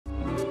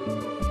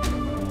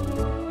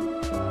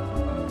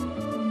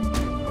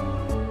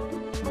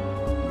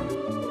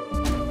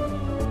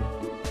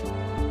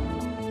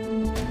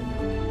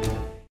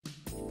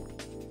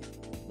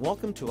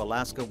Welcome to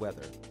Alaska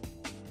Weather,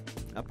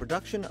 a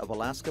production of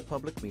Alaska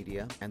Public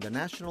Media and the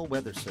National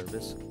Weather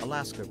Service,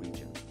 Alaska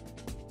Region.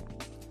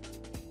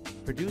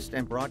 Produced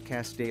and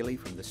broadcast daily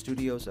from the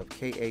studios of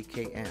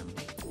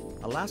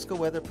KAKM, Alaska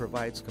Weather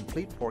provides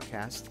complete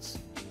forecasts,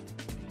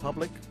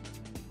 public,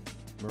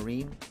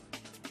 marine,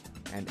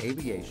 and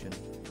aviation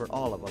for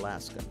all of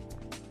Alaska.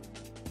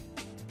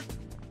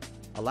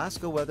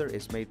 Alaska Weather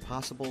is made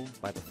possible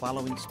by the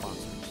following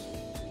sponsors.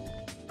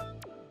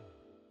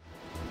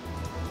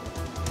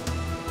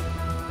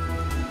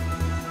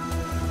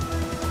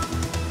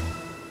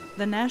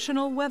 The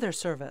National Weather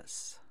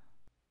Service.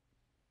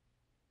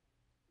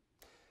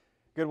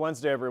 Good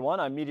Wednesday,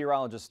 everyone. I'm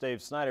meteorologist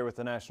Dave Snider with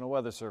the National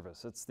Weather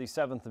Service. It's the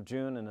 7th of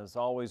June, and as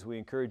always, we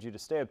encourage you to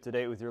stay up to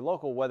date with your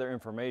local weather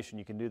information.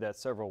 You can do that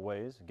several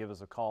ways. Give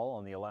us a call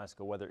on the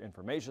Alaska Weather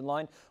Information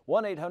Line,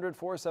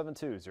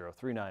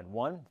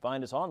 1-800-472-0391.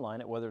 Find us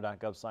online at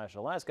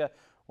weather.gov/Alaska,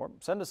 or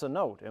send us a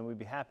note, and we'd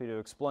be happy to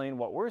explain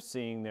what we're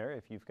seeing there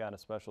if you've got a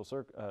special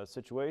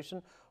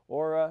situation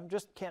or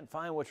just can't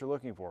find what you're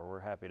looking for. We're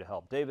happy to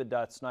help.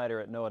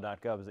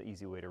 David.Snider@noaa.gov is the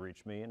easy way to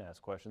reach me and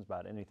ask questions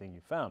about anything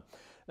you found.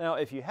 Now,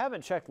 if you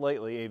haven't checked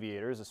lately,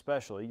 aviators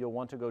especially, you'll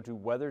want to go to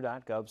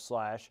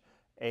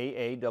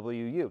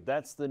weather.gov/AAWU.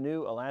 That's the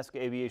new Alaska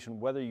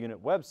Aviation Weather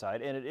Unit website,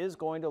 and it is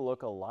going to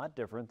look a lot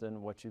different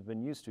than what you've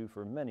been used to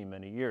for many,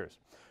 many years.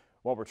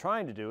 What we're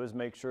trying to do is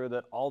make sure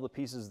that all the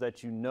pieces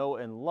that you know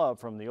and love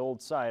from the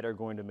old site are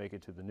going to make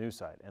it to the new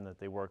site, and that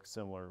they work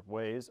similar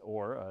ways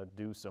or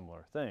do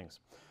similar things.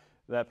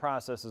 That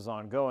process is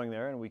ongoing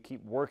there, and we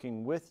keep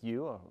working with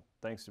you,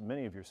 thanks to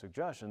many of your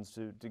suggestions,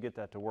 to get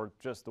that to work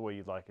just the way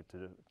you'd like it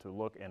to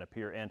look and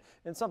appear, and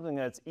something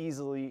that's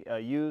easily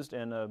used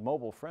and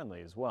mobile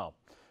friendly as well.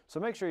 So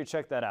make sure you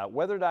check that out,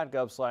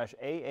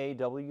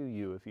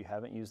 weather.gov/AAWU if you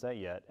haven't used that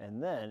yet.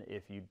 And then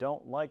if you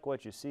don't like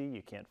what you see,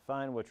 you can't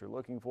find what you're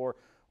looking for,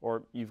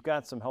 or you've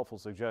got some helpful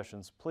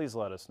suggestions, please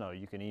let us know.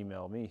 You can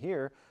email me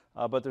here,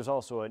 but there's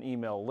also an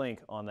email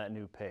link on that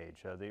new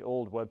page. The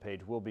old web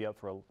page will be up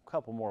for a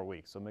couple more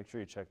weeks, so make sure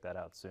you check that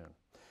out soon.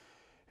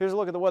 Here's a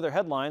look at the weather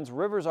headlines.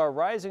 Rivers are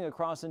rising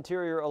across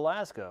interior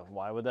Alaska.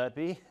 Why would that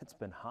be? It's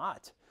been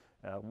hot.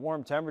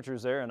 Warm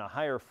temperatures there and a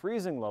higher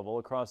freezing level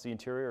across the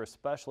interior,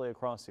 especially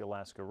across the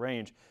Alaska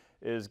Range,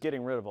 is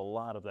getting rid of a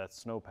lot of that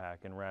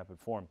snowpack in rapid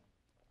form.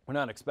 We're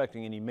not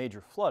expecting any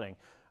major flooding,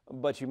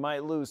 but you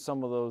might lose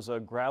some of those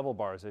gravel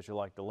bars that you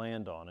like to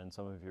land on in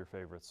some of your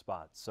favorite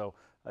spots. So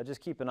just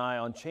keep an eye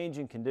on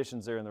changing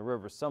conditions there in the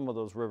river. Some of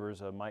those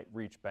rivers might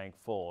reach bank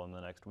full in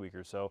the next week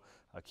or so.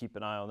 Keep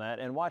an eye on that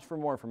and watch for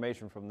more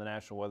information from the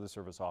National Weather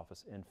Service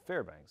office in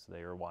Fairbanks.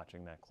 They are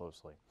watching that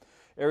closely.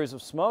 Areas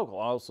of smoke will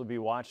also be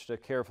watched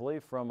carefully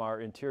from our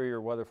Interior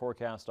Weather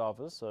Forecast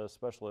Office,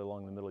 especially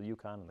along the Middle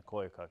Yukon and the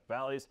Koyukuk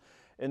Valleys.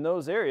 In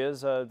those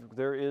areas,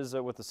 there is,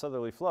 with the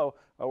southerly flow,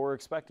 we're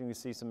expecting to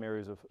see some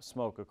areas of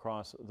smoke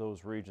across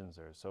those regions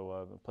there.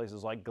 So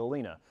places like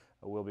Galena,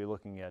 we'll be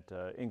looking at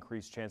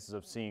increased chances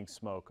of seeing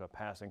smoke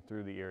passing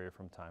through the area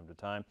from time to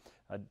time.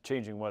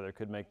 Changing weather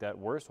could make that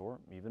worse or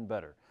even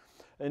better.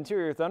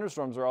 Interior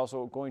thunderstorms are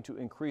also going to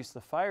increase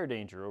the fire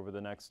danger over the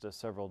next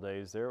several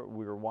days there.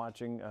 We are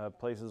watching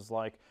places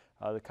like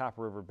the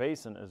Copper River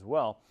Basin as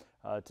well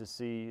to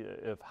see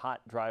if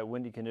hot, dry,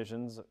 windy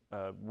conditions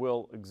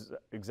will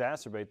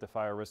exacerbate the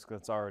fire risk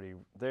that's already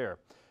there.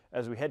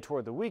 As we head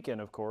toward the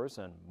weekend, of course,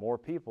 and more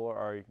people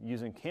are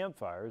using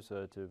campfires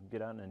to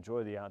get out and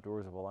enjoy the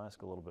outdoors of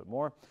Alaska a little bit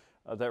more,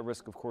 that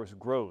risk, of course,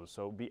 grows.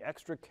 So be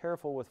extra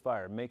careful with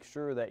fire. Make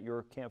sure that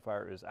your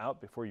campfire is out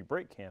before you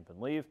break camp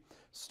and leave.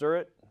 Stir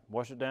it,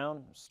 wash it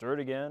down, stir it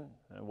again,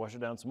 and wash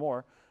it down some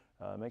more.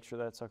 Make sure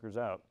that sucker's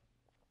out.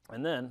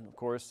 And then, of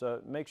course,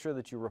 make sure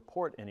that you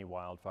report any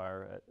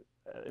wildfire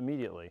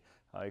immediately.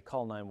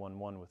 Call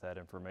 911 with that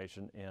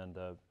information, and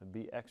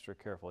be extra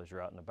careful as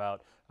you're out and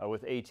about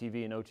with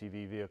ATV and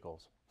OTV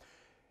vehicles.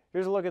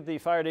 Here's a look at the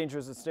fire danger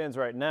as it stands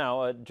right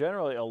now.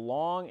 Generally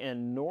along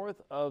and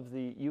north of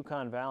the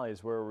Yukon Valley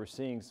is where we're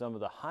seeing some of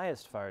the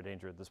highest fire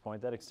danger at this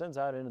point. That extends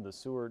out into the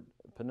Seward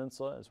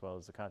Peninsula as well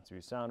as the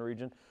Kotzebue Sound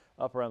region,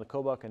 up around the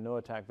Kobuk and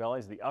Noatak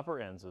Valleys, the upper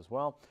ends as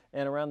well,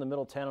 and around the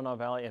Middle Tanana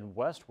Valley and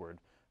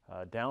westward.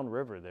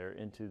 Downriver there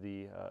into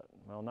the,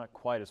 well, not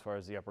quite as far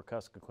as the upper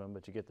Kuskokwim,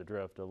 but you get the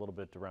drift, a little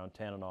bit around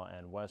Tanana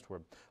and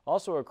westward.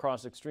 Also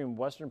across extreme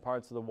western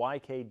parts of the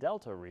YK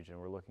Delta region,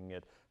 we're looking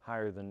at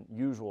higher than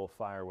usual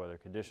fire weather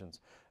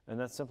conditions. And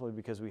that's simply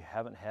because we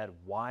haven't had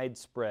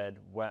widespread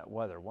wet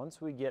weather.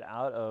 Once we get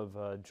out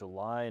of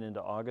July and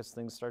into August,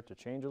 things start to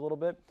change a little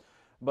bit.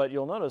 But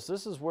you'll notice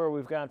this is where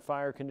we've got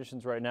fire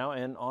conditions right now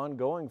and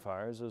ongoing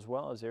fires, as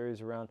well as areas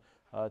around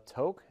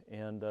Tok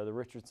and the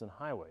Richardson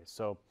Highway.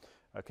 So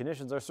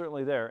conditions are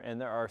certainly there, and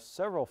there are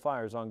several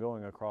fires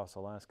ongoing across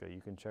Alaska.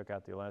 You can check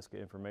out the Alaska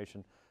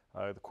Information,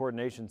 the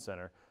Coordination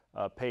Center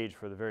page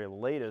for the very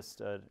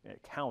latest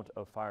count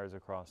of fires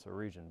across the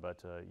region.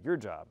 But your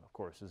job, of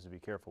course, is to be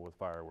careful with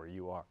fire where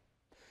you are.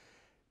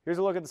 Here's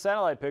a look at the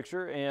satellite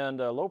picture, and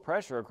low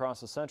pressure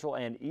across the central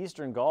and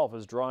eastern Gulf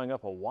is drawing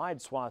up a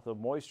wide swath of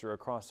moisture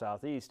across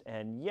southeast,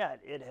 and yet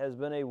it has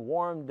been a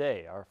warm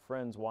day. Our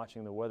friends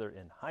watching the weather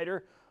in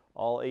Snider,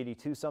 all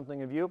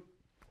 82-something of you,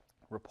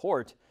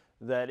 report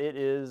that it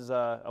is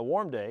a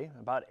warm day,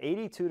 about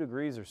 82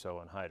 degrees or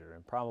so in Snider,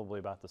 and probably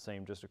about the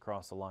same just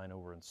across the line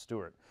over in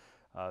Stewart.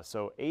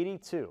 So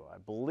 82, I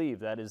believe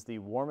that is the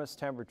warmest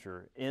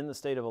temperature in the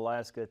state of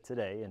Alaska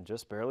today, and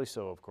just barely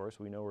so, of course.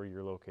 We know where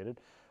you're located.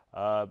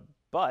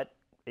 But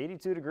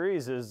 82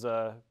 degrees is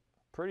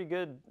pretty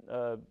good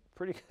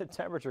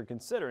temperature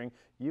considering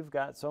you've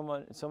got so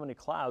many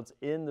clouds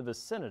in the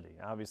vicinity.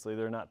 Obviously,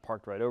 they're not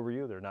parked right over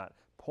you. They're not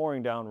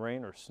pouring down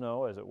rain or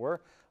snow, as it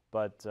were.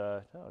 But,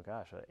 oh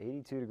gosh, an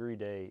 82-degree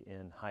day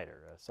in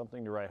Snider.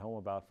 Something to write home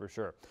about for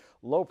sure.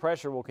 Low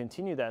pressure will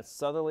continue that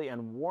southerly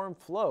and warm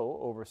flow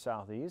over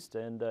southeast,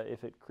 and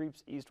if it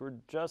creeps eastward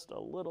just a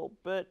little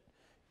bit,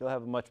 you'll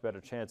have a much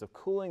better chance of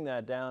cooling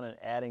that down and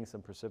adding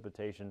some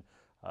precipitation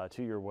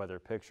to your weather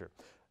picture.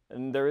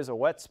 And there is a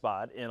wet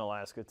spot in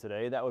Alaska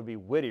today. That would be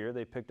Whittier.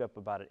 They picked up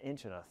about 1.33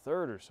 inches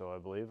or so, I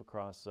believe,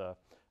 across the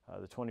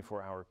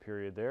 24-hour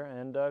period there.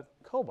 And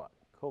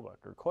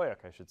Koyuk,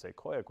 I should say.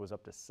 Koyuk was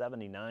up to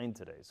 79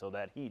 today, so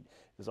that heat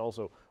is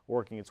also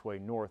working its way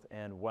north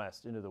and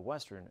west into the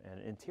western and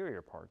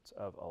interior parts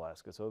of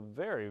Alaska. So a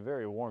very,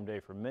 very warm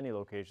day for many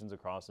locations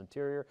across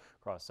interior,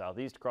 across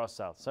southeast, across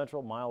south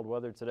central. Mild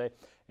weather today,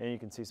 and you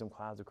can see some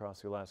clouds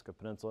across the Alaska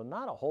Peninsula.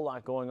 Not a whole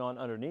lot going on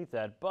underneath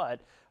that, but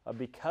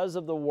because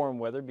of the warm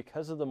weather,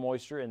 because of the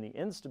moisture and the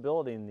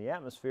instability in the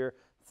atmosphere,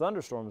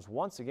 thunderstorms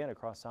once again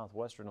across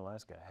southwestern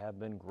Alaska have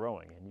been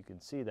growing, and you can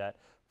see that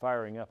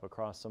firing up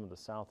across some of the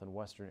south and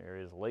western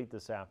areas late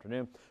this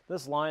afternoon.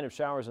 This line of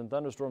showers and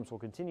thunderstorms will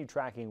continue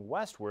tracking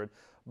westward,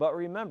 but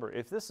remember,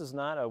 if this is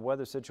not a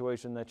weather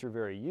situation that you're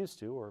very used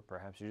to, or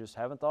perhaps you just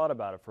haven't thought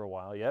about it for a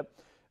while yet,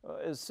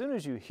 as soon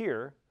as you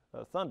hear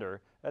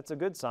thunder, that's a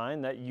good sign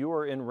that you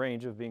are in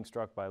range of being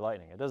struck by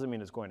lightning. It doesn't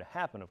mean it's going to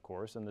happen, of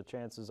course, and the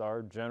chances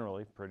are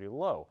generally pretty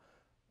low.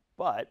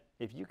 But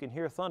if you can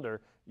hear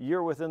thunder,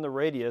 you're within the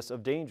radius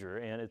of danger,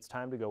 and it's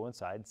time to go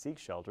inside and seek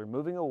shelter,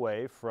 moving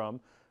away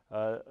from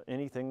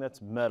anything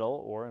that's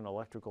metal or an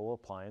electrical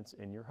appliance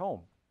in your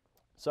home.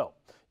 So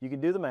you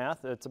can do the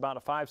math. It's about a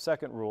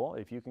 5-second rule.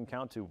 If you can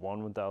count to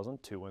 1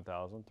 1,000, 2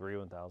 1,000, 3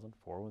 1,000,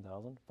 4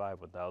 1,000,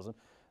 5 1,000,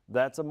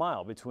 that's a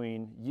mile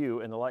between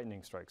you and the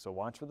lightning strike. So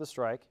watch for the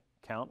strike,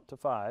 count to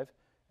 5,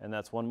 and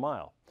that's 1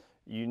 mile.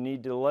 You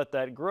need to let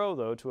that grow,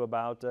 though, to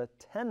about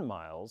 10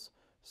 miles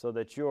so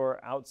that you're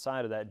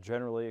outside of that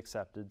generally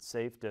accepted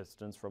safe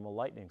distance from a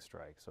lightning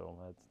strike. So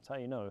that's how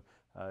you know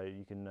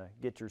you can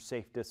get your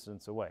safe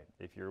distance away.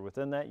 If you're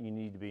within that, you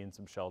need to be in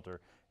some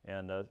shelter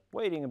and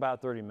waiting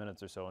about 30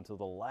 minutes or so until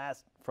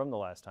from the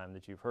last time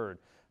that you've heard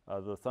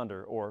the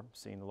thunder or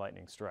seen the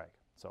lightning strike.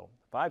 So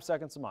 5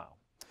 seconds a mile.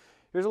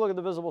 Here's a look at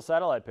the visible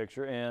satellite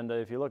picture, and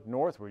if you look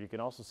northward, you can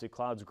also see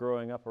clouds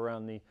growing up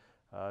around the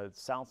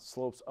south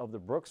slopes of the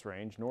Brooks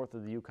Range, north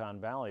of the Yukon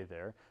Valley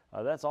there.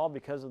 That's all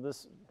because of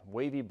this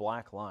wavy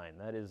black line.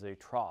 That is a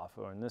trough,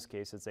 or in this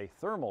case, it's a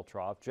thermal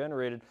trough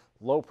generated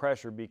low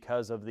pressure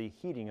because of the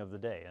heating of the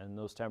day. And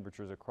those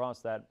temperatures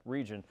across that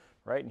region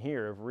right in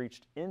here have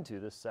reached into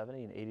the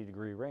 70 and 80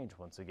 degree range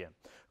once again.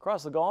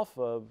 Across the Gulf,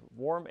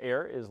 warm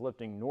air is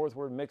lifting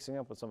northward, mixing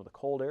up with some of the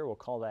cold air. We'll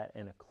call that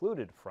an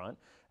occluded front.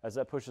 As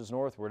that pushes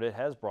northward, it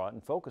has brought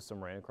and focused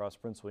some rain across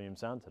Prince William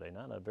Sound today.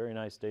 Not a very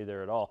nice day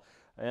there at all.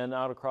 And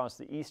out across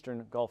the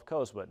eastern Gulf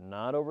Coast, but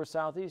not over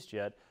southeast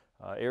yet.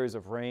 Areas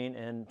of rain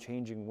and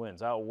changing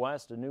winds. Out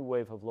west, a new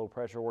wave of low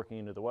pressure working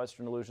into the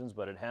western Aleutians,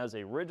 but it has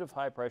a ridge of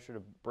high pressure to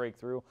break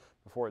through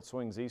before it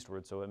swings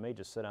eastward, so it may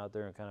just sit out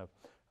there and kind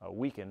of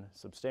weaken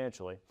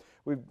substantially.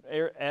 We've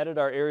added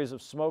our areas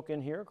of smoke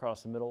in here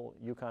across the middle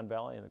Yukon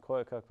Valley and the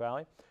Koyuk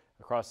Valley.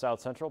 Across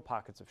south central,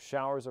 pockets of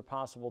showers are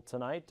possible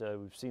tonight.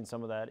 We've seen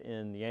some of that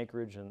in the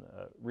Anchorage and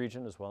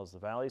region as well as the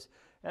valleys.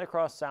 And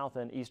across south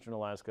and eastern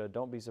Alaska,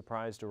 don't be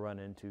surprised to run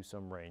into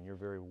some rain. Your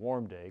very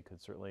warm day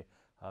could certainly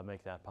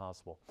make that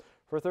possible.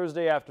 For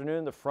Thursday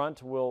afternoon, the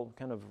front will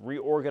kind of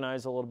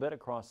reorganize a little bit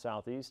across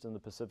southeast and the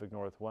Pacific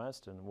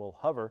Northwest, and will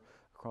hover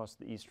across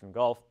the eastern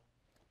Gulf.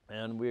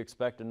 And we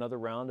expect another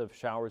round of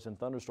showers and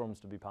thunderstorms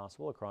to be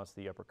possible across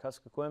the upper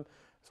Kuskokwim,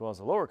 as well as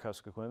the lower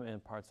Kuskokwim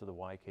and parts of the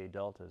YK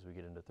Delta as we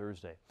get into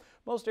Thursday.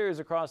 Most areas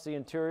across the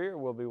interior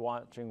will be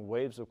watching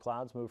waves of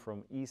clouds move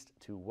from east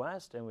to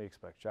west, and we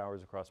expect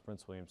showers across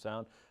Prince William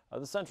Sound,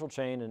 the central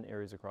chain, and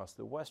areas across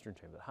the western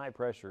chain. But high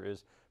pressure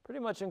is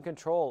pretty much in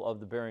control of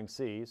the Bering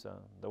Sea.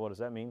 So what does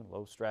that mean?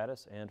 Low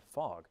stratus and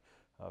fog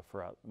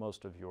for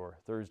most of your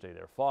Thursday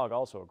there. Fog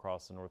also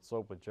across the North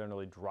Slope with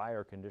generally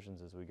drier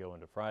conditions as we go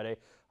into Friday.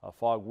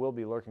 Fog will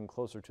be lurking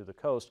closer to the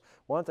coast.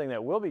 One thing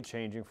that will be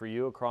changing for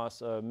you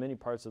across many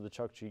parts of the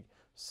Chukchi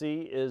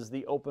Sea is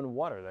the open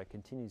water that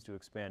continues to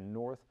expand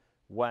north,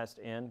 west,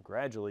 and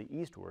gradually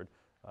eastward.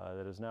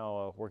 That is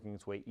now working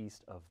its way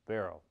east of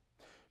Barrow.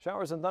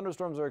 Showers and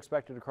thunderstorms are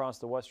expected across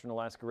the western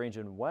Alaska Range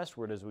and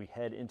westward as we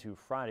head into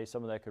Friday.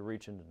 Some of that could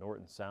reach into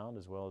Norton Sound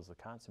as well as the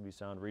Kotzebue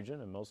Sound region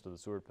and most of the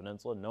Seward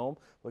Peninsula. Nome,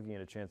 looking at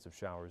a chance of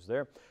showers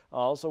there.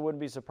 Also wouldn't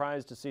be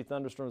surprised to see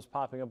thunderstorms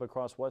popping up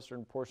across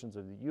western portions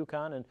of the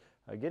Yukon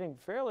and getting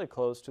fairly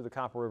close to the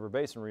Copper River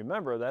Basin.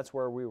 Remember, that's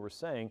where we were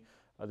saying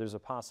there's a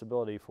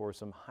possibility for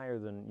some higher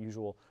than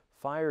usual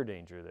fire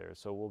danger there,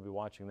 so we'll be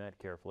watching that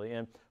carefully.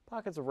 And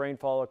pockets of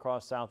rainfall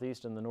across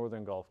southeast and the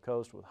northern Gulf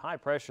Coast with high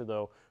pressure,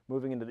 though,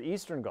 moving into the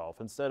eastern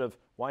Gulf. Instead of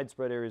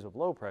widespread areas of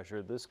low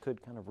pressure, this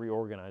could kind of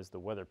reorganize the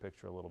weather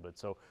picture a little bit,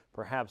 so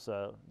perhaps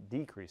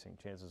decreasing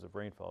chances of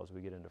rainfall as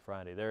we get into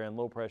Friday there. And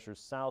low pressure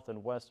south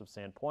and west of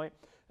Sandpoint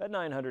at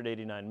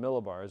 989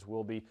 millibars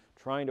will be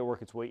trying to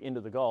work its way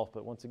into the Gulf,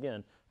 but once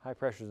again, high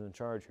pressure is in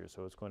charge here,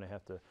 so it's going to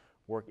have to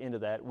work into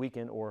that,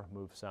 weaken, or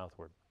move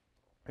southward.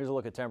 Here's a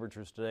look at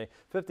temperatures today.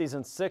 50s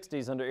and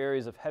 60s under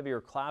areas of heavier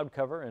cloud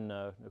cover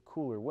and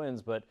cooler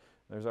winds, but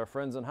there's our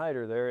friends in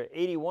Hyder there at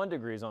 81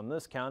 degrees on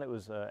this count. It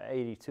was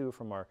 82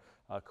 from our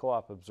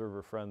co-op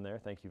observer friend there.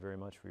 Thank you very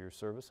much for your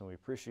service, and we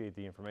appreciate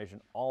the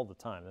information all the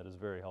time. That is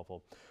very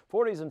helpful.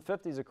 40s and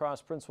 50s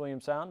across Prince William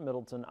Sound.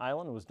 Middleton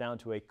Island was down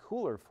to a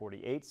cooler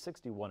 48,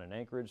 61 in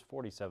Anchorage,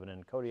 47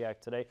 in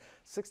Kodiak today.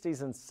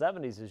 60s and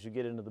 70s as you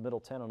get into the middle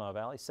Tanana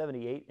Valley.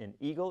 78 in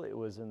Eagle. It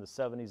was in the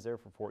 70s there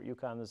for Fort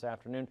Yukon this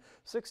afternoon.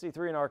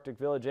 63 in Arctic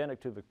Village, and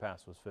AKwx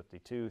Pass was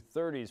 52.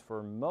 30s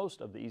for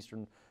most of the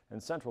eastern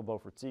and central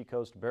Beaufort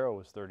Seacoast. Barrow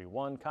was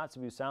 31.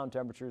 Kotzebue Sound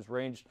temperatures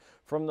ranged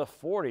from the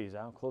 40s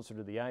out closer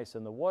to the ice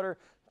and the water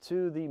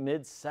to the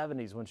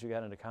mid-70s once you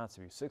got into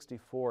Kotzebue.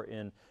 64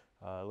 in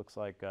looks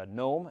like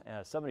Nome,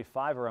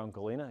 75 around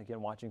Galena.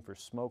 Again, watching for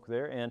smoke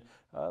there. And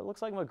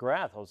looks like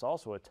McGrath was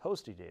also a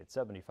toasty day at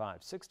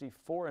 75.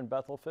 64 in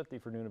Bethel, 50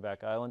 for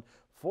Nunivak Island.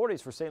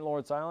 40s for St.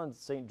 Lawrence Island,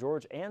 St.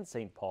 George, and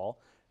St. Paul.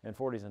 And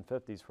 40s and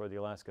 50s for the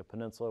Alaska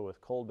Peninsula with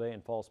Cold Bay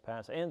and False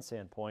Pass and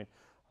Sandpoint.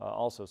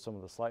 Also some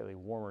of the slightly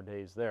warmer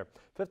days there.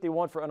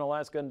 51 for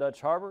Unalaska and Dutch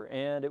Harbor,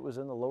 and it was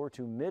in the lower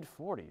to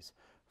mid-40s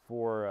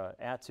for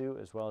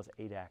Attu as well as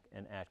Adak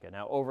and Atka.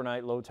 Now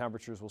overnight low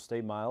temperatures will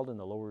stay mild in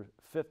the lower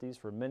 50s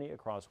for many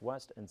across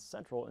west and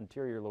central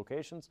interior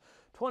locations.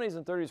 20s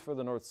and 30s for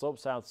the North Slope,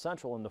 South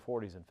Central in the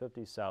 40s and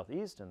 50s,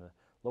 southeast in the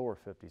lower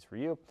 50s for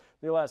you.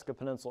 The Alaska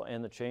Peninsula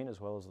and the Chain as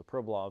well as the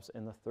Pribilofs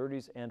in the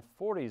 30s and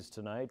 40s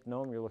tonight.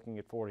 Nome, you're looking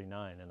at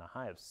 49 and a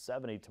high of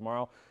 70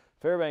 tomorrow.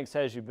 Fairbanks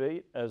has you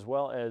beat, as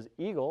well as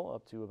Eagle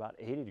up to about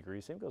 80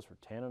 degrees. Same goes for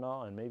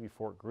Tanana and maybe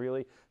Fort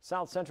Greely.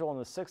 South Central in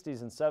the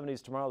 60s and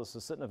 70s tomorrow. The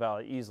Susitna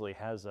Valley easily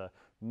has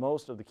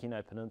most of the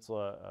Kenai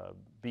Peninsula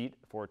beat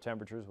for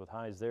temperatures with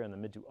highs there in the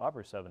mid to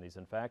upper 70s.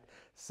 In fact,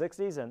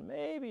 60s and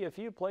maybe a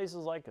few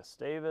places like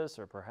Gustavus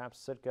or perhaps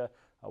Sitka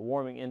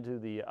warming into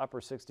the upper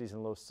 60s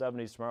and low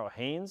 70s tomorrow.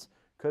 Haines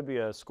could be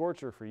a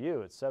scorcher for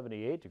you at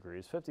 78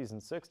 degrees, 50s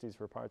and 60s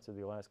for parts of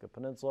the Alaska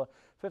Peninsula,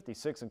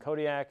 56 in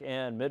Kodiak,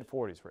 and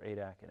mid-40s for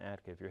Adak and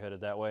Atka if you're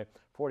headed that way,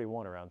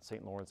 41 around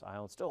St. Lawrence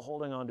Island. Still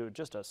holding on to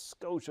just a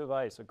scotch of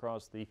ice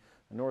across the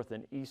north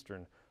and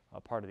eastern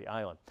part of the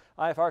island.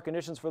 IFR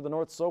conditions for the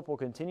North Slope will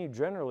continue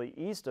generally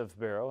east of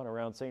Barrow and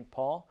around St.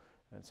 Paul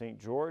and St.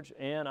 George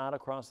and out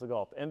across the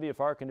Gulf.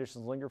 MVFR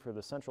conditions linger for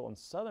the central and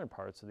southern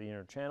parts of the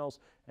inner channels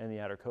and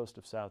the outer coast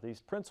of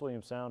southeast Prince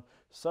William Sound,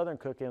 southern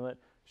Cook Inlet,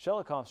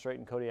 Shelikof Strait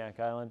and Kodiak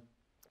Island,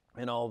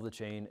 and all of the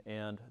Chain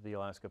and the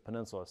Alaska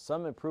Peninsula.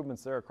 Some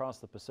improvements there across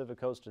the Pacific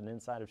coast and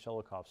inside of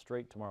Shelikof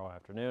Strait tomorrow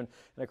afternoon,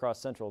 and across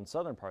central and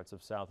southern parts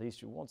of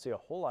southeast. You won't see a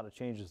whole lot of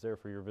changes there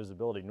for your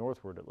visibility.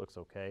 Northward it looks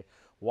okay.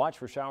 Watch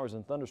for showers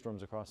and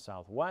thunderstorms across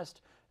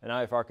southwest, and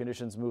IFR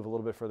conditions move a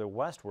little bit further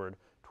westward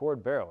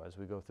toward Barrow as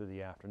we go through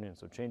the afternoon.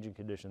 So changing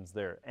conditions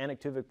there.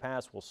 AKwx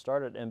Pass will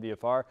start at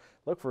MVFR.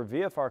 Look for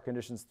VFR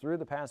conditions through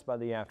the pass by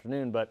the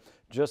afternoon, but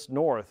just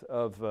north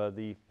of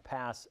the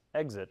pass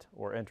exit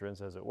or entrance,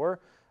 as it were,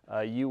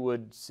 you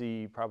would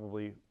see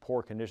probably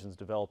poor conditions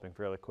developing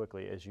fairly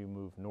quickly as you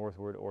move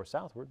northward or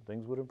southward.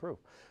 Things would improve.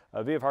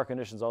 VFR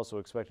conditions also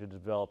expected to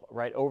develop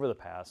right over the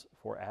pass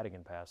for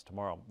Adigan Pass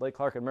tomorrow. Lake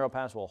Clark and Merrill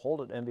Pass will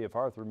hold at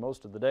MVFR through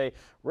most of the day.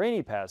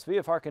 Rainy Pass,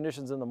 VFR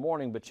conditions in the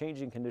morning, but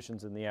changing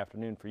conditions in the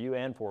afternoon for you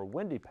and for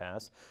Windy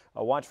Pass.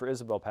 Watch for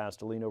Isabel Pass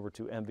to lean over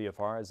to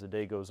MVFR as the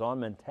day goes on.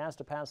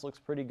 Mentasta Pass looks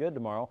pretty good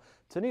tomorrow.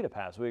 Tanita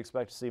Pass, we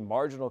expect to see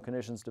marginal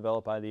conditions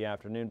develop by the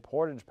afternoon.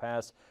 Portage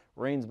Pass,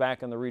 rains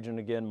back in the region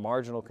again,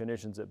 marginal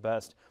conditions at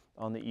best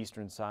on the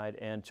eastern side.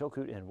 And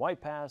Chilkoot and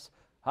White Pass,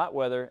 hot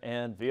weather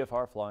and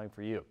VFR flying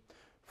for you.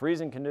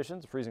 Freezing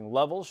conditions, freezing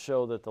levels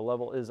show that the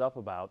level is up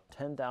about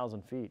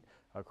 10,000 feet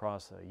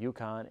across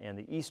Yukon and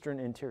the eastern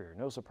interior.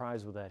 No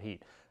surprise with that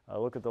heat.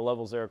 Look at the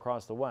levels there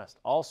across the west,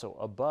 also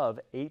above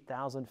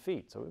 8,000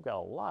 feet. So we've got a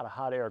lot of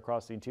hot air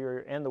across the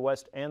interior and the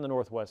west and the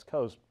northwest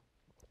coast.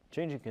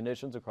 Changing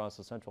conditions across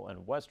the central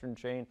and western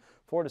chain,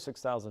 4,000 to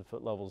 6,000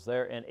 foot levels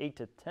there, and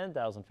 8,000 to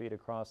 10,000 feet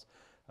across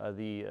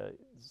the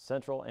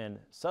central and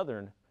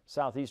southern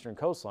southeastern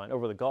coastline.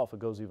 Over the Gulf, it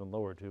goes even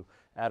lower to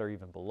at or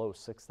even below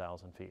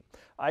 6,000 feet.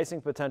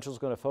 Icing potential is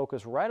going to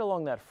focus right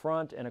along that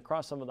front and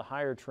across some of the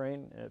higher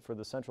terrain for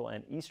the central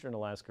and eastern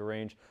Alaska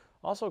range.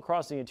 Also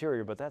across the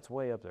interior, but that's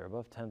way up there,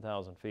 above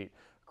 10,000 feet.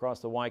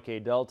 Across the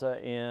YK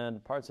Delta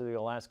and parts of the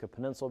Alaska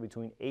Peninsula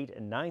between 8,000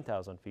 and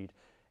 9,000 feet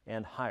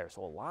and higher.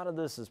 So a lot of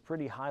this is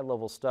pretty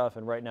high-level stuff,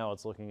 and right now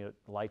it's looking at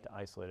light to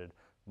isolated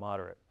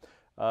moderate.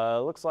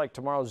 Looks like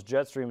tomorrow's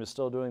jet stream is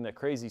still doing that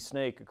crazy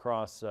snake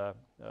across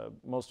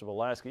most of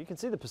Alaska. You can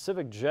see the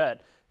Pacific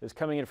jet is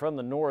coming in from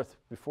the north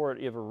before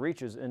it ever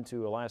reaches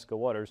into Alaska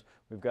waters.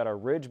 We've got our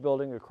ridge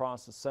building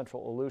across the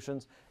central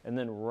Aleutians and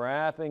then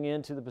wrapping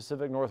into the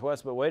Pacific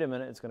Northwest. But wait a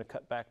minute, it's going to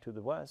cut back to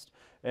the west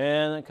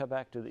and then cut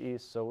back to the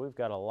east. So we've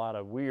got a lot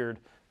of weird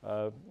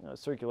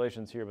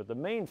circulations here. But the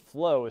main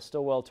flow is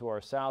still well to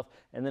our south,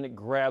 and then it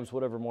grabs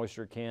whatever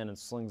moisture it can and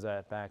slings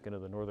that back into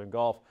the northern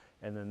Gulf.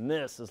 And then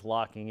this is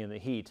locking in the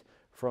heat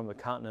from the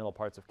continental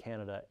parts of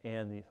Canada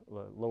and the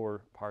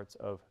lower parts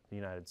of the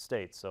United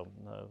States. So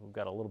we've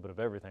got a little bit of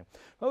everything.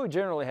 But we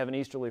generally have an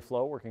easterly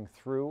flow working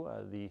through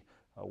the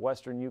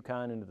western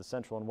Yukon into the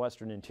central and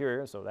western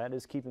interior, so that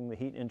is keeping the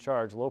heat in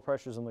charge. Low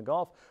pressures in the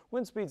Gulf,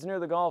 wind speeds near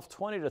the Gulf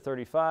 20 to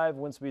 35,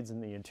 wind speeds in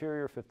the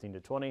interior 15 to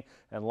 20,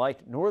 and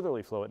light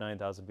northerly flow at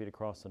 9,000 feet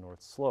across the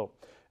north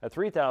slope. At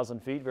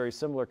 3,000 feet, very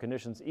similar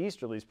conditions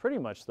easterlies, pretty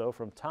much though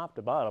from top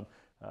to bottom.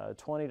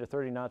 20 to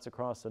 30 knots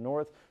across the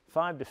north,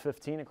 5 to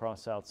 15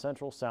 across south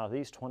central,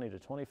 southeast 20 to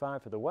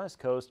 25 for the west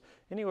coast,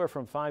 anywhere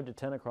from 5 to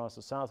 10 across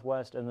the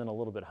southwest, and then a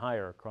little bit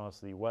higher across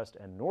the west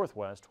and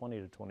northwest, 20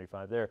 to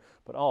 25 there,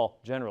 but all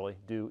generally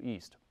due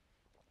east.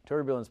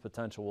 Turbulence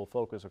potential will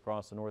focus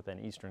across the north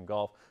and eastern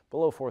Gulf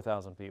below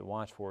 4,000 feet.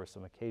 Watch for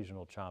some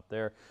occasional chop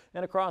there.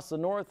 And across the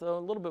north, a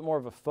little bit more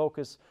of a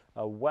focus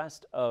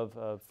west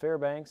of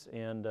Fairbanks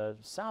and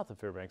south of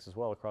Fairbanks as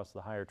well across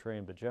the higher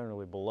terrain, but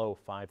generally below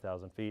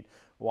 5,000 feet.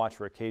 Watch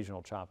for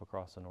occasional chop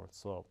across the north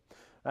slope.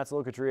 That's a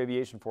look at your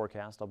aviation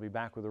forecast. I'll be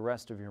back with the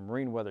rest of your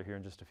marine weather here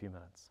in just a few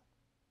minutes.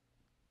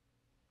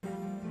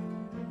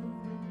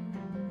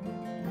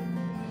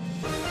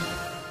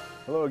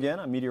 Hello again,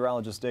 I'm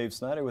meteorologist Dave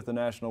Snider with the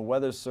National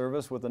Weather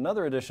Service with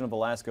another edition of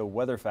Alaska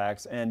Weather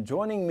Facts. And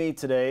joining me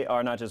today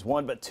are not just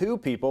one, but two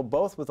people,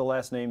 both with the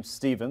last name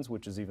Stevens,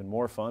 which is even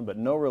more fun, but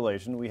no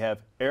relation. We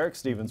have Eric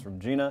Stevens from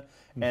Dehne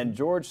and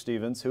George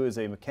Stevens, who is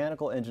a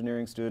mechanical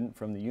engineering student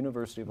from the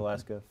University of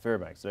Alaska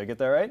Fairbanks. Did I get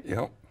that right?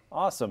 Yep.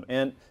 Awesome.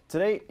 And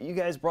today you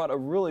guys brought a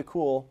really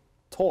cool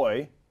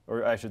toy,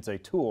 or I should say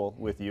tool,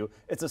 with you.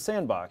 It's a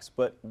sandbox,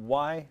 but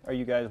why are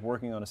you guys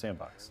working on a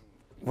sandbox?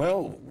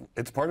 Well,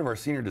 it's part of our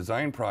senior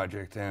design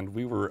project, and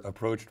we were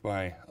approached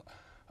by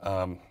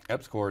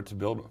AKwx to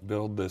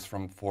build this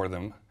for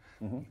them.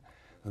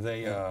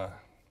 They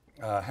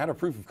had a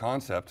proof of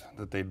concept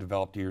that they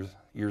developed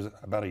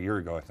about a year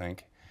ago, I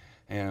think,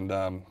 and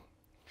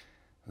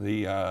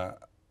they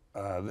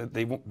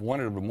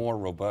wanted a more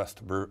robust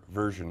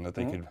version that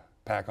they could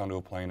pack onto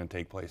a plane and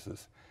take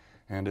places,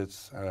 and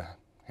it's a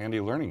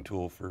handy learning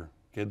tool for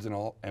kids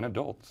and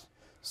adults.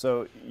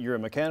 So you're a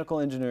mechanical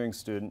engineering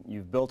student.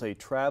 You've built a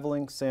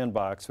traveling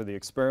sandbox for the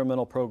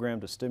experimental program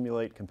to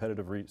stimulate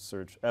competitive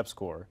research,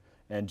 EPSCoR,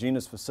 and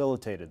Dehne's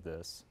facilitated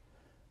this.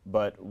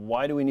 But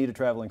why do we need a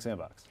traveling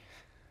sandbox?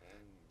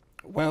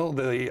 Well,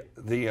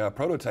 the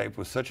prototype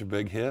was such a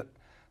big hit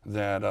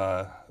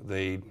that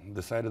they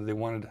decided they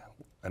wanted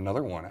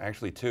another one,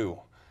 actually two,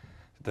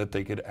 that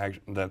they could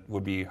that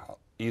would be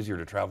easier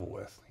to travel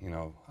with, you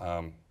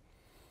know,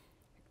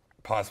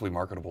 possibly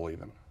marketable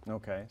even.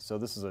 Okay, so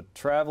this is a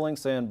traveling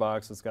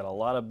sandbox that's got a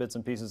lot of bits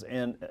and pieces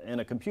and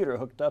a computer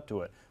hooked up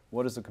to it.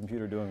 What is the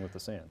computer doing with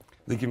the sand?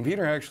 The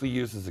computer actually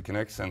uses a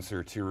Kinect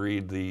sensor to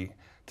read the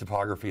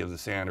topography of the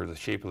sand or the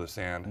shape of the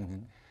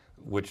sand,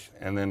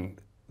 and then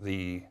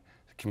the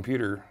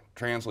computer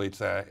translates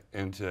that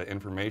into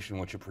information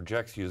which it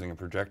projects using a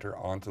projector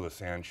onto the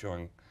sand,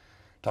 showing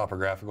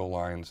topographical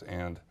lines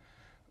and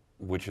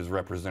which is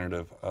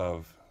representative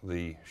of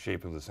the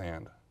shape of the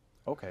sand.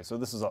 Okay, so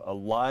this is a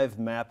live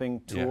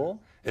mapping tool?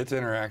 Yeah. It's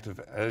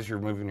interactive. As you're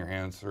moving your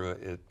hands through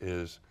it, it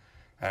is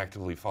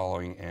actively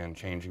following and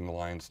changing the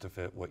lines to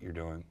fit what you're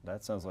doing.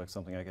 That sounds like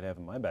something I could have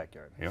in my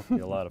backyard. Yep. It'd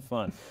be a lot of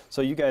fun.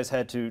 So you guys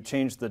had to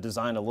change the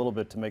design a little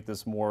bit to make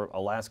this more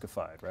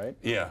Alaska-fied, right?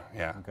 Yeah,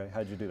 yeah. Okay,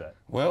 how'd you do that?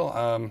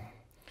 Well,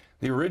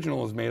 the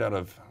original was made out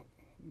of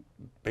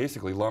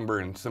basically lumber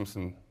and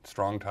Simpson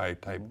strong tie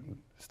type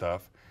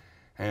stuff,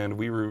 and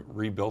we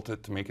rebuilt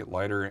it to make it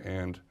lighter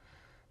and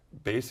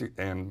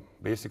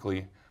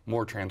basically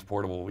more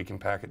transportable. We can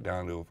pack it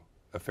down to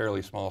a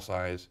fairly small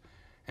size,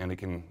 and it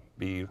can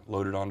be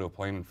loaded onto a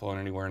plane and flown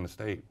anywhere in the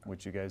state.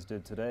 Which you guys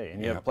did today.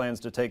 And you have plans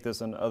to take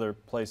this in other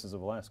places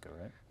of Alaska,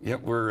 right?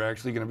 Yep, we're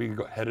actually going to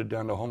be headed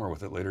down to Homer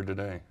with it later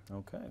today.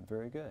 Okay,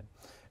 very good.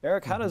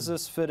 Eric, how does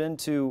this fit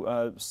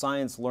into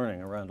science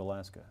learning around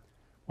Alaska?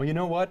 Well, you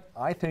know what?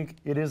 I think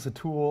it is a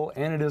tool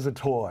and it is a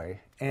toy.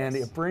 And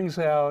it brings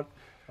out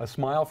a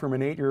smile from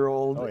an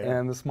 8-year-old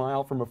and the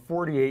smile from a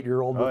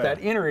 48-year-old with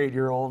that inner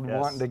 8-year-old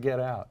wanting to get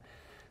out.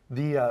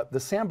 The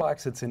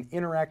sandbox, it's an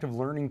interactive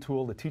learning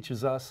tool that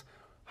teaches us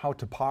how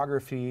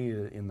topography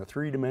in the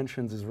 3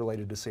 dimensions is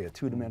related to, say, a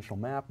 2-dimensional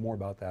map. More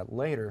about that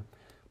later.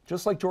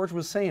 Just like George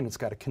was saying, it's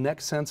got a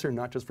Kinect sensor,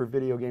 not just for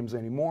video games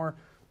anymore.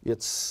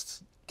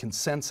 It's can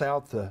sense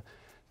out the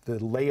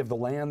lay of the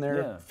land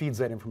there, Yeah. feeds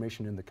that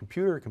information in the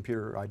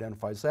computer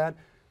identifies that,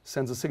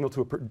 sends a signal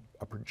to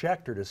a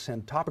projector to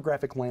send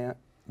topographic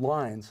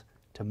lines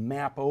to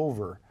map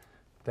over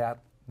that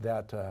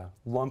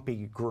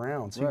lumpy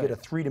ground. So you get a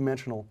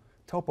three-dimensional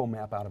topo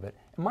map out of it.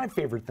 And my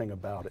favorite thing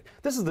about it,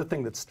 this is the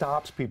thing that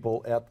stops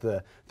people at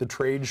the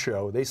trade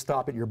show, they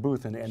stop at your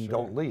booth and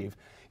don't leave,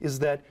 is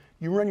that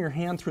you run your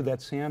hand through that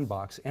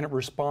sandbox and it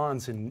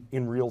responds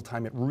in real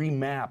time. It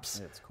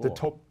remaps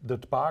the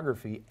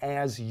topography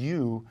as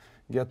you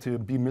get to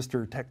be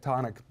Mr.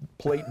 Tectonic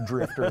Plate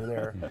Drifter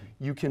there.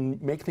 You can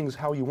make things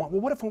how you want. Well,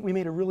 what if we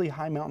made a really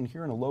high mountain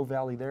here and a low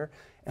valley there,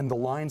 and the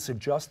lines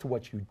adjust to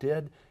what you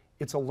did?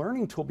 It's a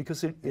learning tool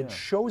because it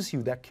shows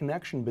you that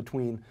connection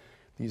between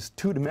these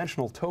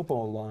two-dimensional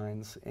topo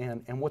lines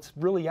and what's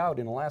really out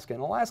in Alaska.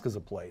 And Alaska's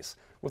a place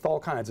with all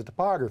kinds of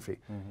topography.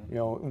 You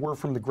know, we're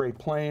from the Great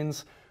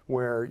Plains,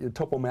 where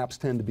topo maps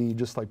tend to be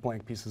just like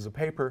blank pieces of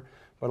paper,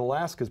 but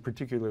Alaska is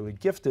particularly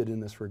gifted in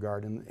this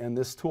regard, and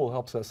this tool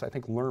helps us, I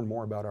think, learn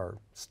more about our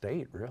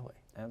state, really.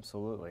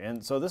 Absolutely.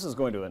 And so this is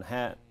going to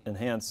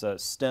enhance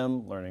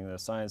STEM learning, the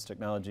science,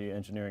 technology,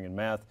 engineering, and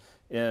math,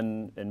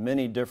 in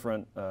many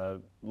different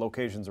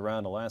locations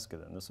around Alaska.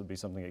 Then this would be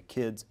something that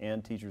kids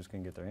and teachers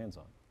can get their hands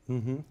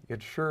on.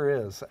 It sure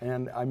is.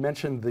 And I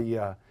mentioned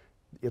the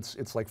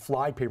it's like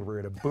fly paper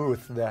at a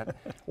booth that,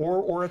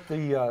 or at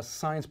the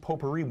Science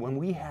Potpourri when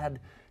we had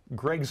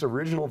Greg's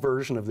original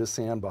version of this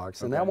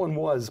sandbox, and that one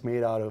was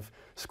made out of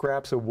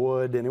scraps of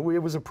wood, and it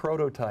was a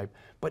prototype.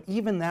 But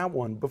even that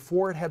one,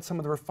 before it had some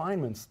of the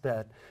refinements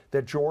that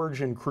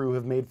George and crew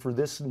have made for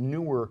this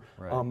newer,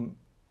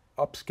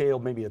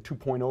 upscaled, maybe a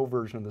 2.0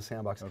 version of the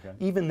sandbox,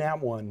 even that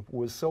one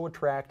was so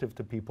attractive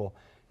to people.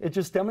 It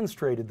just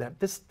demonstrated that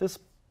this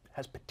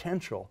has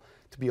potential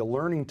to be a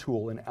learning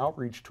tool, an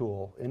outreach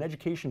tool, an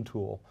education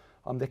tool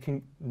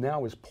that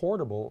now is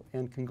portable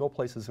and can go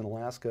places in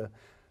Alaska.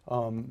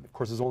 Of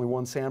course, there's only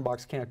one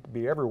sandbox, can't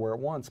be everywhere at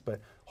once,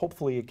 but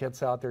hopefully it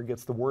gets out there,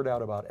 gets the word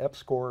out about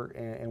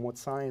EPSCoR and what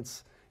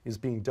science is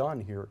being done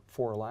here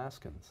for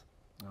Alaskans.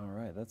 All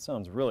right, that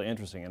sounds really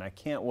interesting, and I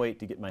can't wait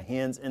to get my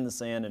hands in the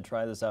sand and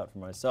try this out for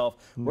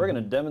myself. We're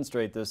going to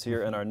demonstrate this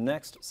here in our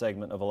next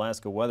segment of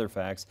Alaska Weather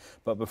Facts,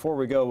 but before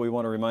we go, we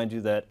want to remind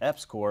you that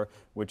EPSCoR,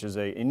 which is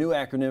a new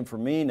acronym for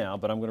me now,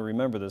 but I'm going to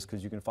remember this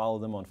because you can follow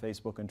them on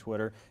Facebook and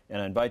Twitter,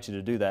 and I invite you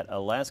to do that.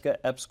 Alaska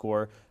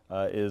EPSCoR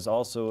is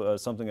also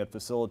something that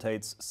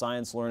facilitates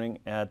science learning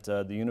at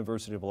the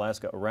University of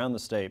Alaska around the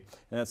state,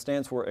 and that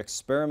stands for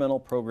Experimental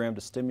Program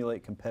to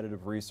Stimulate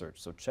Competitive Research.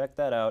 So check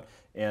that out,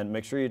 and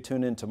make sure you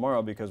tune in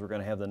tomorrow because we're going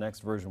to have the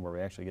next version where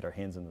we actually get our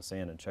hands in the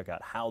sand and check out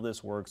how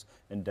this works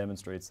and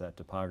demonstrates that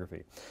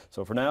topography.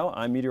 So for now,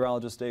 I'm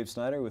meteorologist Dave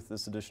Snider with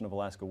this edition of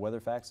Alaska Weather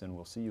Facts, and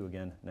we'll see you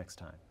again next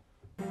time.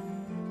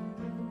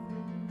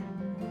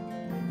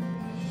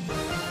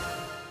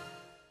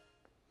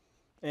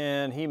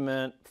 And he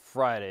meant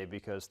Friday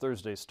because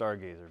Thursday's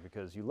Stargazer,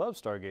 because you love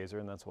Stargazer,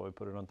 and that's why we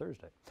put it on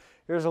Thursday.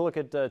 Here's a look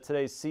at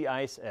today's sea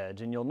ice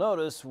edge, and you'll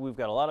notice we've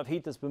got a lot of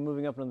heat that's been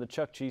moving up into the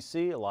Chukchi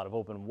Sea, a lot of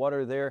open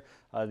water there.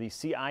 The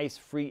sea ice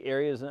free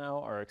areas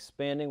now are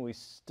expanding. We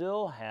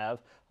still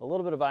have a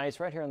little bit of ice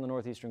right here on the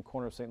northeastern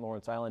corner of St.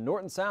 Lawrence Island.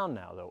 Norton Sound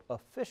now, though,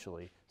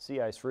 officially sea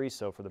ice free,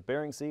 so for the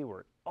Bering Sea,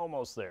 we're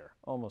almost there,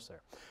 almost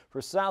there. For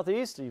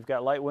southeast, you've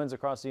got light winds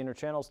across the inner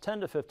channels,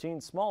 10 to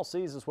 15, small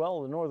seas as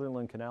well. The northern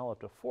Lynn Canal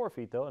up to 4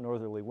 feet, though, a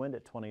northerly wind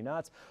at 20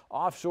 knots.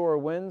 Offshore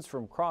winds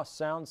from Cross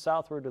Sound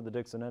southward to the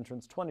Dixon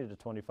entrance, 20 to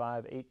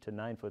 25, 8 to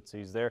 9 foot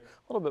seas there.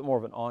 A little bit more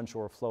of an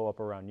onshore flow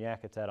up around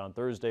Yakutat on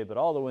Thursday, but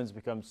all the winds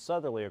become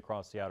southerly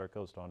across the outer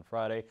coast on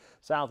Friday.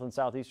 South and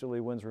southeasterly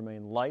winds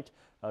remain light.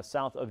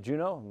 South of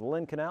Juneau, the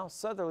Lynn Canal,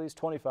 southerlies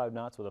 25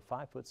 knots with a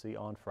 5 foot sea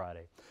on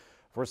Friday.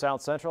 For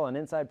South Central and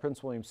inside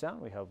Prince William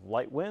Sound, we have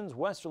light winds,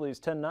 westerlies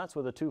 10 knots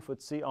with a 2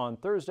 foot sea on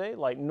Thursday,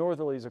 light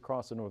northerlies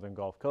across the northern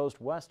Gulf Coast,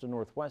 west and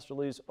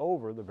northwesterlies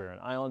over the Barren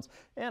Islands,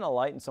 and a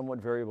light and somewhat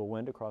variable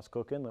wind across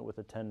Cook Inlet with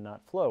a 10 knot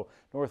flow.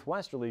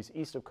 Northwesterlies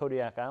east of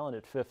Kodiak Island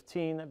at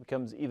 15. That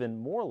becomes even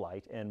more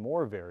light and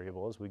more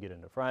variable as we get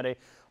into Friday.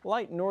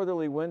 Light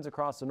northerly winds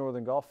across the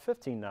northern Gulf,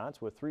 15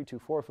 knots with 3 to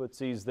 4 foot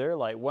seas there.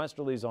 Light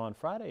westerlies on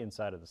Friday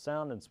inside of the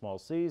Sound and small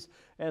seas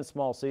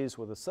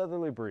with a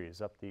southerly breeze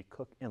up the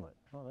Cook Inlet.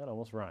 Oh, that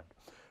almost rhymed.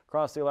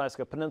 Across the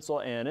Alaska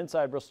Peninsula and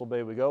inside Bristol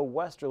Bay we go.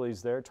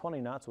 Westerlies there, 20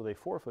 knots with a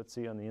 4 foot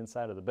sea on the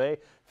inside of the bay.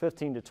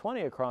 15 to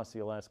 20 across the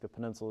Alaska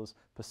Peninsula's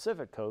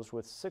Pacific coast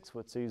with 6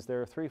 foot seas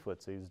there, 3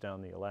 foot seas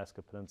down the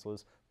Alaska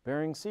Peninsula's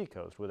Bering Sea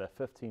coast with a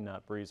 15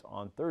 knot breeze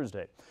on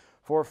Thursday.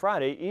 For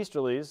Friday,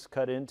 easterlies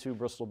cut into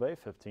Bristol Bay,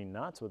 15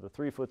 knots with a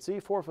 3 foot sea,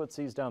 4 foot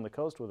seas down the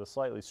coast with a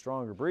slightly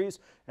stronger breeze,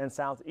 and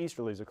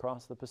southeasterlies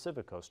across the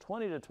Pacific coast,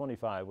 20 to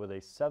 25 with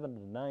a 7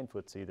 to 9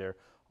 foot sea there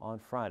on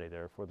Friday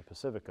there for the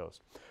Pacific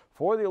coast.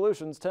 For the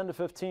Aleutians, 10 to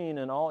 15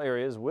 in all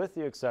areas with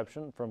the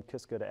exception from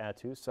Kiska to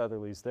Attu,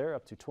 southerlies there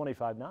up to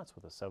 25 knots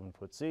with a 7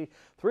 foot sea,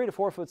 3 to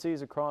 4 foot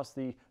seas across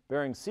the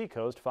Bering Sea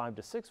coast, 5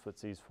 to 6 foot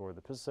seas for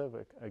the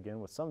Pacific, again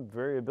with some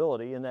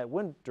variability in that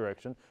wind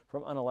direction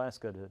from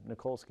Unalaska to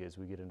Nikolsky as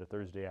we get into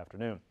Thursday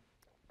afternoon.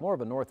 More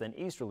of a north and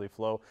easterly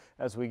flow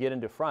as we get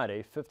into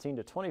Friday. 15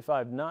 to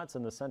 25 knots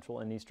in the central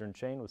and eastern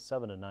chain with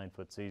 7 to 9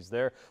 foot seas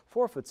there.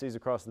 4 foot seas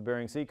across the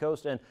Bering Sea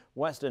coast, and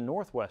west and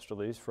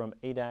northwesterlies from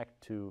Adak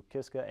to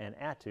Kiska and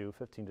Attu,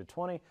 15 to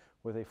 20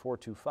 with a 4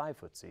 to 5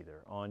 foot sea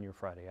there on your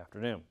Friday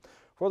afternoon.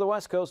 For the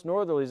west coast,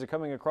 northerlies are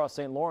coming across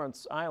St.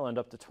 Lawrence Island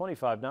up to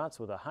 25 knots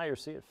with a higher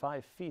sea at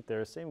 5 feet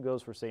there. Same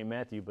goes for St.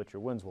 Matthew, but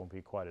your winds won't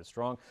be quite as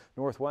strong.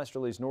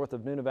 Northwesterlies north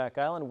of Nunivak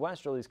Island.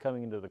 Westerlies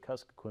coming into the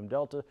Kuskokwim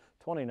Delta,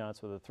 20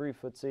 knots with a 3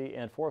 foot sea,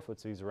 and 4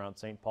 foot seas around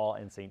St. Paul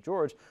and St.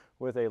 George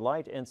with a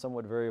light and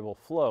somewhat variable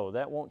flow.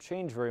 That won't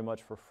change very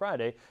much for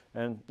Friday,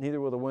 and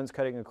neither will the winds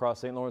cutting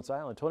across St. Lawrence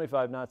Island.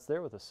 25 knots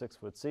there with a 6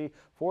 foot sea,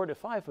 4 to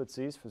 5 foot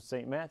seas for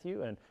St.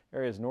 Matthew and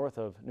areas north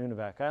of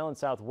Nunivak Island.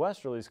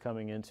 Southwesterlies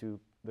coming into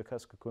the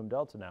Kuskokwim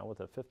Delta now with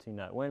a 15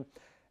 knot wind,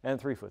 and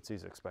 3 foot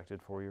seas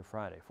expected for your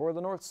Friday. For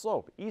the North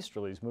Slope,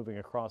 easterlies moving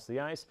across the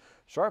ice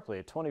sharply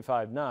at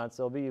 25 knots.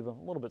 They'll be even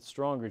a little bit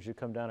stronger as you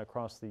come down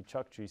across the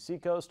Chukchi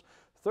seacoast.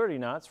 30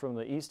 knots from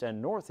the east and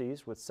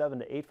northeast with 7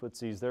 to 8 foot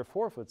seas there.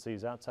 4 foot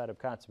seas outside of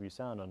Kotzebue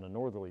Sound on a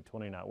northerly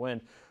 20 knot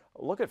wind.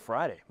 Look at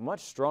Friday,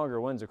 much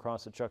stronger winds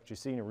across the Chukchi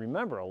Sea. And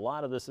remember, a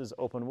lot of this is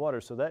open water,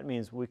 so that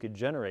means we could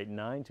generate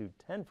 9 to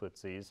 10 foot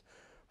seas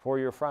for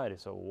your Friday.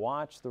 So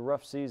watch the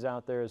rough seas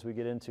out there as we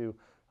get into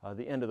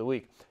the end of the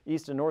week.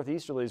 East and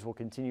northeasterlies will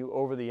continue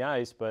over the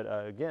ice, but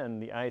again,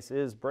 the ice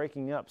is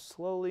breaking up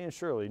slowly and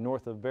surely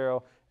north of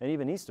Barrow and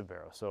even east of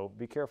Barrow. So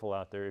be careful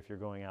out there if you're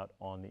going out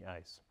on the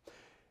ice.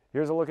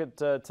 Here's a look at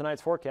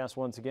tonight's forecast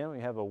once again. We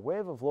have a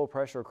wave of low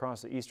pressure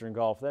across the eastern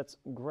Gulf. That's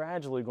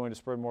gradually going to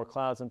spread more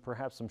clouds and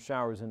perhaps some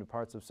showers into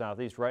parts of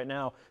southeast. Right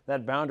now,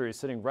 that boundary is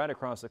sitting right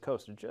across the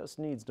coast. It just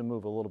needs to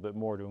move a little bit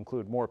more to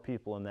include more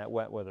people in that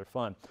wet weather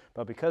fun.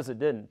 But because it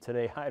didn't,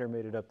 today Hyder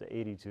made it up to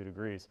 82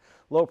 degrees.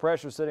 Low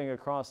pressure sitting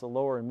across the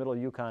lower and middle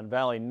Yukon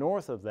Valley.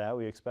 North of that,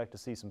 we expect to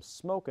see some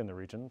smoke in the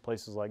region,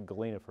 places like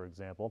Galena, for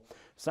example.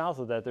 South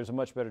of that, there's a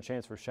much better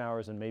chance for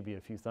showers and maybe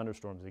a few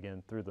thunderstorms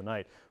again through the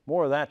night.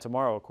 More of that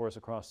tomorrow, of course,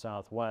 across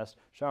southwest,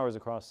 showers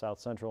across south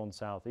central and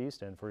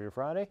southeast, and for your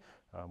Friday,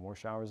 more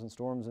showers and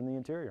storms in the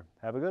interior.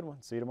 Have a good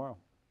one. See you tomorrow.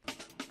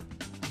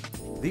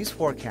 These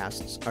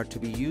forecasts are to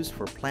be used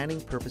for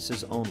planning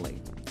purposes only.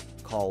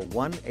 Call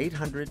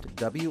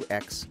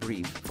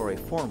 1-800-WX-BRIEF for a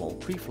formal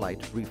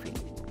pre-flight briefing.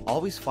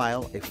 Always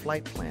file a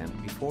flight plan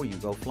before you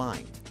go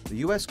flying. The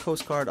U.S.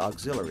 Coast Guard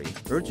Auxiliary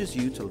urges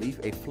you to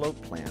leave a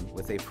float plan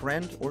with a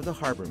friend or the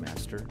harbor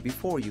master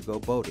before you go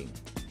boating.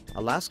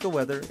 Alaska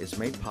Weather is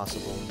made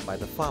possible by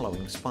the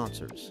following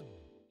sponsors.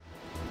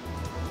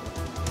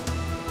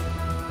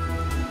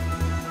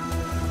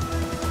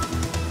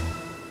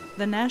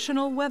 The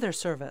National Weather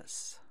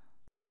Service.